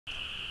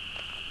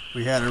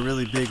We had a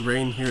really big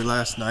rain here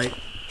last night.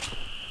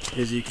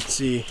 As you can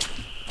see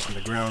on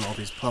the ground, all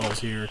these puddles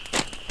here.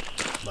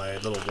 My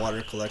little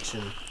water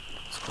collection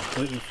is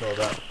completely filled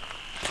up.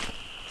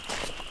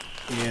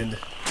 And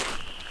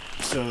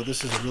so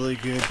this is a really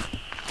good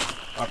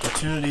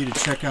opportunity to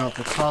check out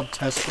the cob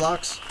test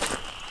blocks,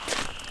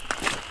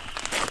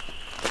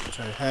 which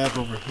I have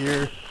over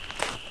here.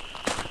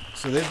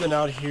 So they've been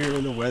out here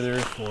in the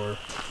weather for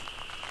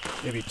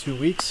maybe 2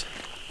 weeks,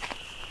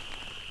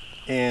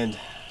 and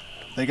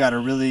they got a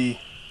really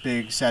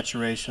big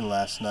saturation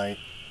last night.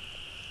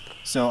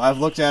 So I've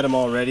looked at them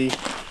already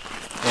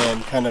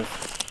and kind of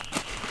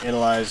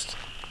analyzed,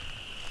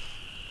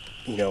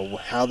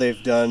 how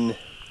they've done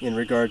in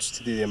regards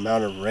to the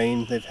amount of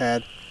rain they've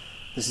had.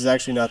 This is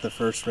actually not the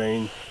first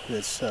rain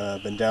that's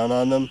been down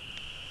on them.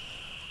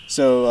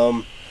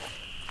 So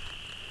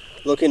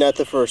looking at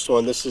the first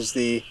one, this is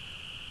the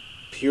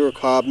pure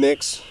cob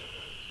mix,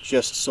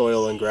 just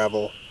soil and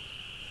gravel,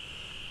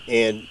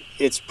 and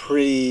it's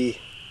pretty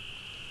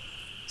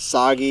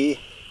soggy,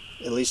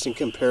 at least in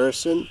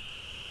comparison,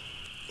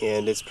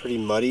 and it's pretty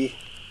muddy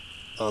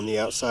on the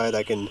outside.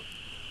 I can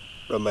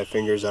rub my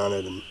fingers on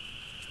it and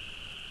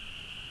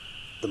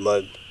the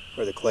mud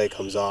or the clay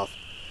comes off.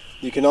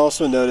 You can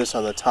also notice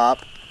on the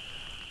top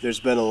there's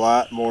been a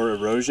lot more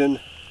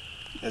erosion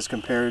as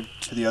compared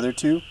to the other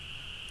two.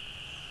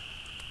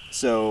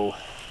 So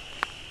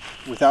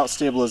without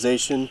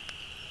stabilization,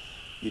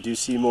 you do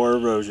see more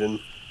erosion.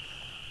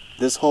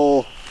 This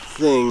whole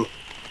thing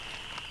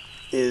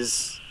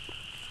is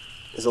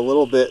a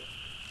little bit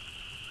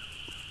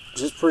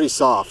just pretty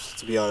soft,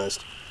 to be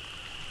honest.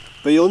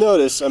 But you'll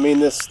notice,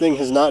 this thing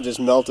has not just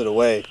melted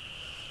away.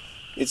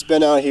 It's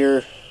been out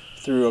here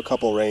through a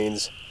couple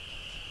rains,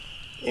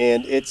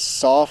 and it's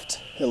soft,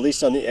 at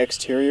least on the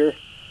exterior,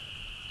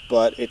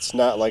 but it's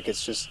not like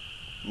it's just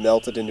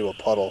melted into a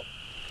puddle.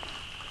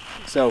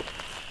 So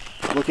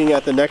looking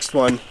at the next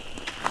one,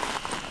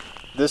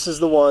 this is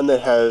the one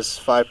that has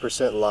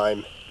 5%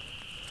 lime,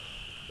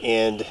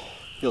 and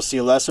you'll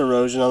see less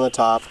erosion on the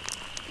top.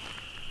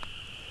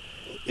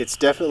 It's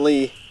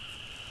definitely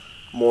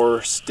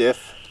more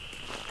stiff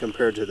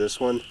compared to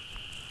this one,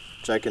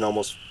 which I can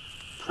almost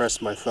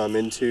press my thumb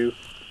into,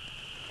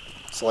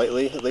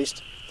 slightly at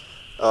least.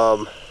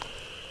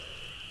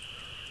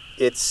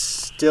 It's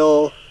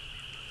still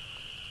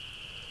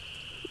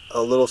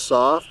a little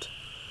soft,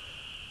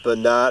 but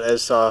not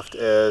as soft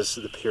as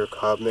the pure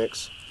cob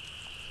mix.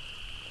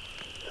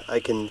 I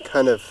can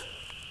kind of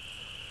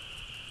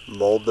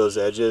mold those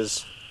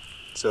edges,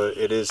 so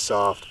it is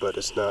soft, but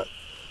it's not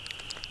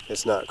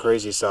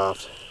crazy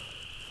soft.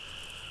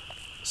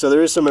 So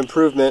there is some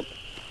improvement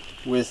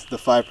with the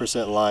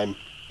 5% lime,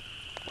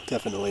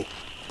 definitely.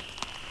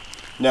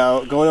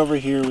 Now going over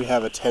here, we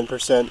have a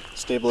 10%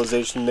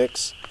 stabilization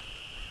mix,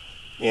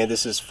 and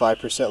this is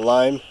 5%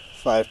 lime,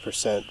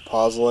 5%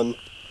 pozzolan.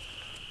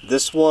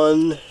 This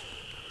one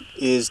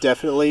is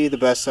definitely the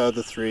best out of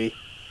the three,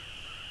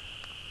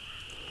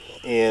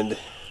 and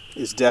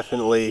is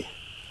definitely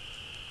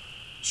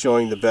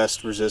showing the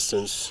best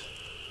resistance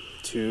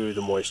to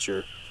the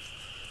moisture.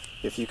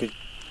 If you could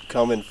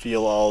come and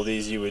feel all of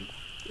these, it would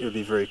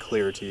be very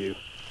clear to you.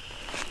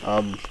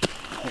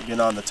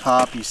 Again, on the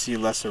top you see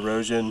less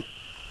erosion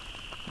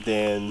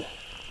than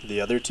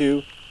the other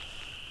two.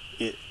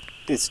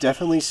 It's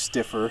definitely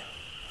stiffer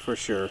for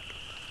sure.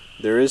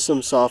 There is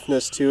some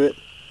softness to it,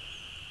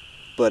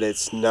 but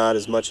it's not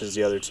as much as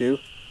the other two.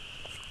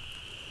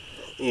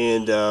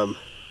 And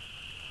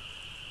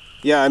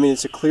yeah,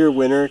 it's a clear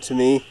winner to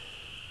me.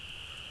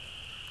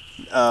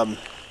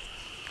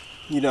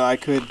 I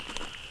could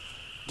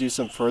do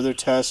some further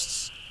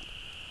tests,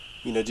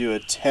 do a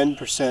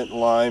 10%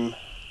 lime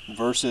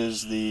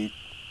versus the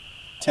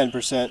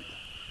 10%,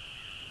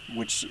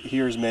 which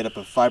here is made up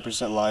of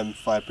 5% lime,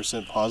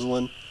 5%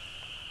 pozzolan.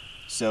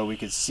 So we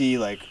could see,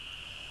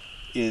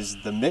 is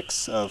the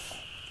mix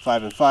of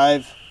 5 and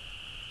 5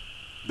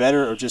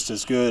 better or just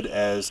as good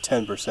as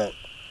 10%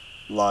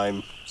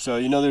 lime? So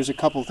there's a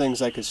couple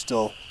things I could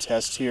still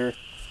test here,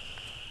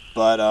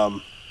 but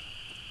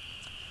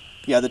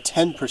yeah, the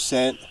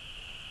 10%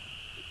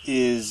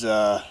 is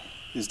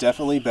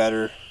definitely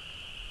better.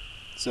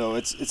 So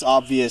it's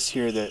obvious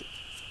here that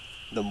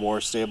the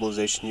more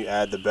stabilization you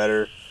add, the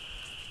better.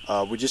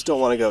 We just don't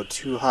want to go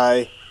too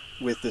high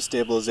with the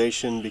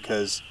stabilization,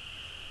 because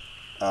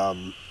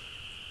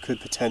could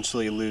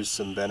potentially lose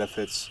some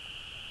benefits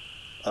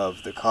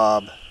of the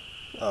cob,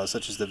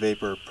 such as the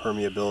vapor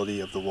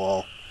permeability of the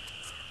wall.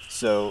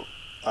 So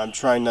I'm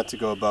trying not to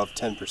go above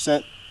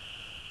 10%,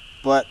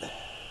 but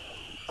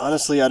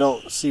honestly I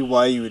don't see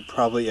why you would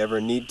probably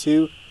ever need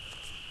to,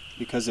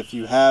 because if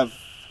you have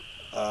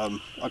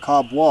a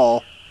cob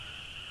wall,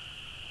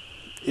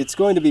 it's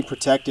going to be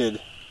protected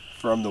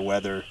from the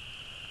weather.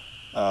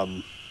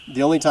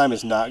 The only time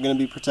it's not going to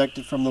be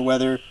protected from the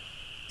weather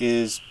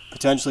is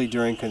potentially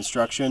during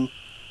construction,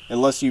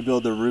 unless you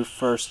build the roof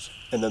first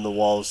and then the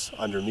walls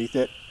underneath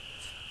it.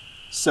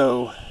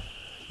 So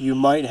you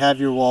might have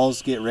your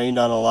walls get rained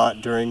on a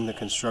lot during the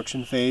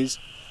construction phase.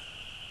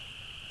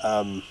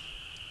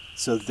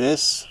 So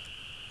this,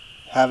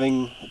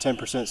 having a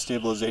 10%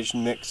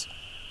 stabilization mix,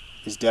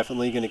 is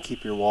definitely going to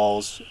keep your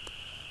walls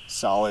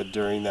solid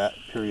during that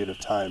period of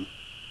time.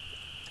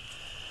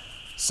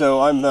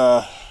 So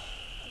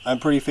I'm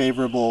pretty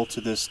favorable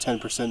to this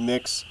 10%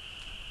 mix.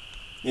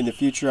 In the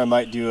future, I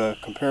might do a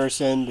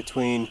comparison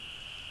between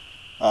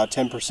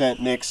 10%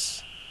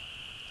 mix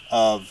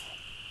of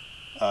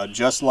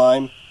just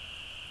lime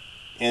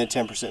and a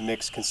 10%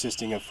 mix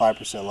consisting of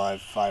 5% lime,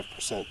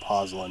 5%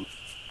 pozzolan.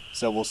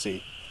 So we'll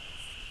see.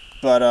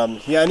 But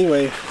yeah,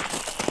 anyway,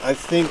 I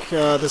think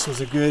this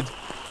was a good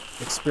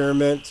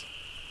experiment.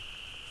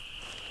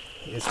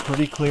 It's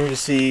pretty clear to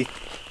see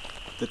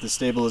that the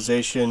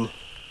stabilization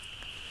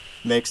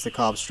makes the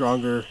cob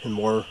stronger and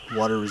more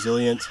water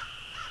resilient.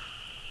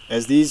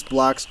 As these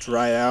blocks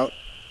dry out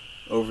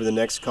over the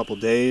next couple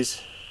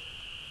days,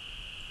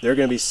 they're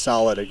going to be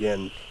solid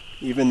again.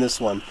 Even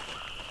this one,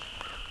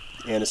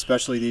 and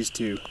especially these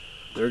two,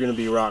 they're going to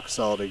be rock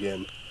solid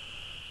again.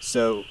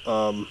 So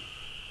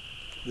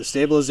the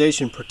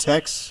stabilization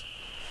protects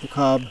the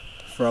cob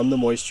from the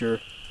moisture,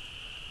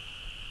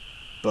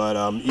 but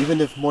even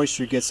if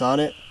moisture gets on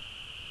it,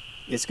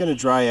 it's going to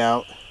dry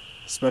out,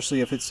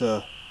 especially if it's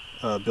a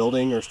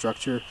building or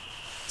structure.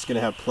 It's going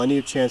to have plenty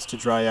of chance to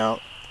dry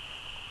out,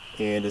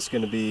 and it's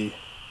going to be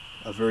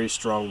a very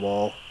strong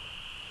wall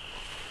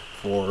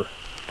for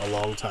a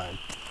long time.